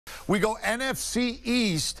We go NFC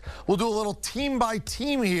East. We'll do a little team by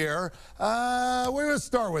team here. Where do we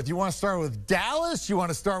start with? You want to start with Dallas? You want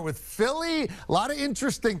to start with Philly? A lot of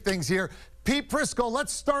interesting things here. Pete Prisco,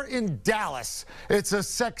 let's start in Dallas. It's a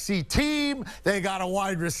sexy team. They got a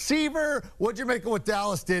wide receiver. What'd you make of what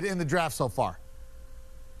Dallas did in the draft so far?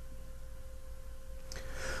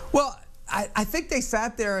 Well, I think they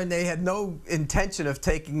sat there and they had no intention of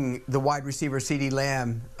taking the wide receiver CeeDee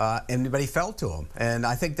Lamb, but he fell to him. And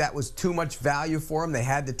I think that was too much value for him. They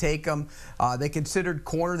had to take him. They considered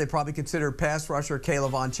corner. They probably considered pass rusher,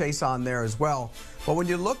 K'Lavon Chase on there as well. But when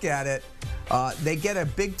you look at it, they get a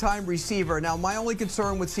big-time receiver. Now, my only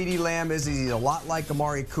concern with CeeDee Lamb is he's a lot like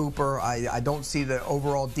Amari Cooper. I don't see the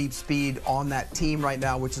overall deep speed on that team right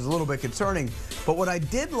now, which is a little bit concerning. But what I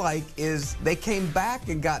did like is they came back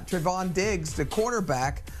and got Trevon Diggs, the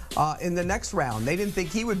cornerback, in the next round. They didn't think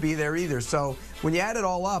he would be there either. So when you add it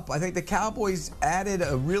all up, I think the Cowboys added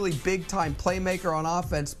a really big-time playmaker on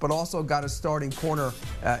offense, but also got a starting corner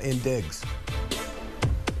in Diggs.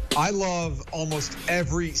 I love almost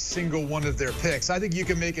every single one of their picks. I think you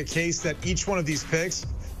can make a case that each one of these picks,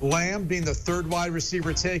 Lamb being the third wide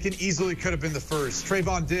receiver taken, easily could have been the first.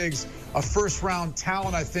 Trevon Diggs, a first-round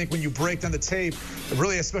talent, I think, when you break down the tape,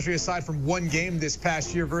 really, especially aside from one game this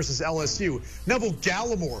past year versus LSU. Neville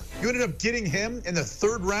Gallimore, you ended up getting him in the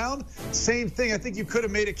third round. Same thing. I think you could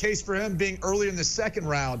have made a case for him being early in the second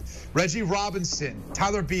round. Reggie Robinson,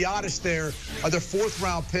 Tyler Biadasz there, the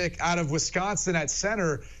fourth-round pick out of Wisconsin at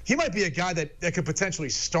center. He might be a guy that could potentially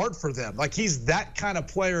start for them. Like, he's that kind of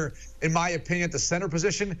player, in my opinion, at the center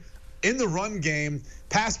position. In the run game,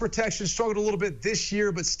 pass protection struggled a little bit this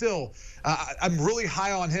year, but still, I'm really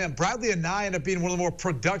high on him. Bradley Anae ended up being one of the more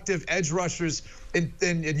productive edge rushers in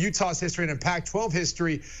Utah's history and in Pac-12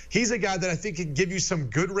 history. He's a guy that I think can give you some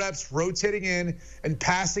good reps rotating in and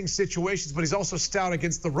passing situations, but he's also stout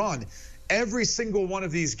against the run. Every single one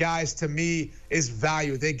of these guys, to me, is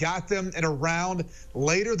value. They got them in a round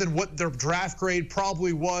later than what their draft grade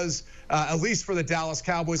probably was, at least for the Dallas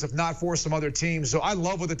Cowboys, if not for some other teams. So I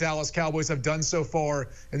love what the Dallas Cowboys have done so far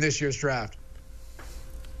in this year's draft.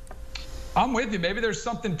 I'm with you. Maybe there's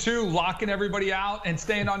something to locking everybody out and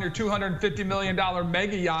staying on your $250 million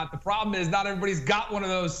mega yacht. The problem is not everybody's got one of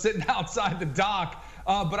those sitting outside the dock.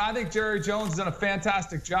 But I think Jerry Jones has done a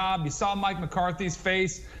fantastic job. You saw Mike McCarthy's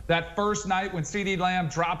face that first night when CeeDee Lamb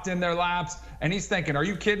dropped in their laps, and he's thinking, are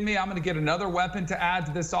you kidding me? I'm going to get another weapon to add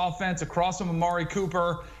to this offense across from Amari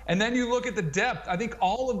Cooper. And then you look at the depth. I think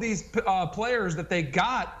all of these players that they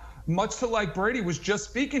got, much to like Brady was just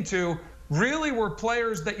speaking to, really were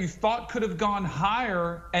players that you thought could have gone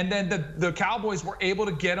higher, and then the Cowboys were able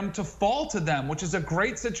to get them to fall to them, which is a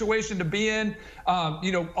great situation to be in.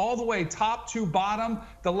 All the way top to bottom.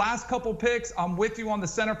 The last couple picks, I'm with you on the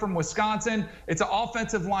center from Wisconsin. It's an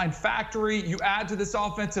offensive line factory. You add to this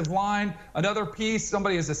offensive line another piece,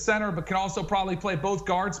 somebody is a center but can also probably play both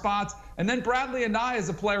guard spots. And then Bradley Anae is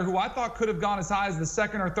a player who I thought could have gone as high as the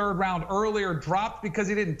second or third round earlier, dropped because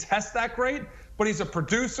he didn't test that great. But he's a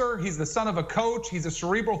producer. He's the son of a coach. He's a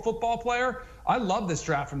cerebral football player. I love this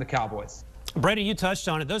draft from the Cowboys. Brady, you touched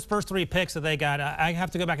on it. Those first three picks that they got, I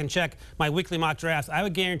have to go back and check my weekly mock drafts. I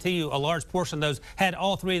would guarantee you a large portion of those had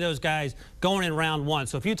all three of those guys going in round one.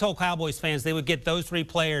 So if you told Cowboys fans they would get those three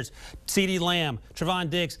players, CeeDee Lamb, Trevon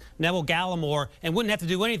Diggs, Neville Gallimore, and wouldn't have to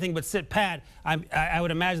do anything but sit pat, I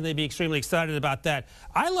would imagine they'd be extremely excited about that.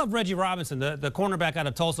 I love Reggie Robinson, the cornerback out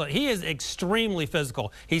of Tulsa. He is extremely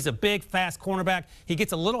physical. He's a big, fast cornerback. He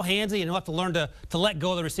gets a little handsy, and he'll have to learn to let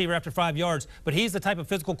go of the receiver after 5 yards. But he's the type of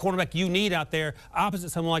physical cornerback you need out there,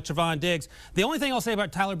 opposite someone like Trevon Diggs. The only thing I'll say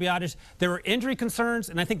about Tyler Biadasz, there were injury concerns,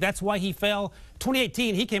 and I think that's why he fell.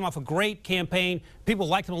 2018, he came off a great campaign. People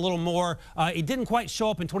liked him a little more. He didn't quite show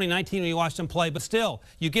up in 2019 when you watched him play, but still,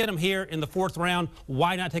 you get him here in the fourth round.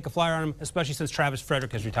 Why not take a flyer on him, especially since Travis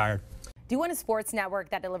Frederick has retired? Do you want a sports network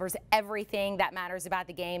that delivers everything that matters about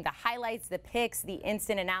the game? The highlights, the picks, the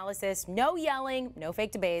instant analysis, no yelling, no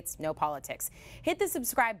fake debates, no politics. Hit the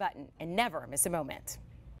subscribe button and never miss a moment.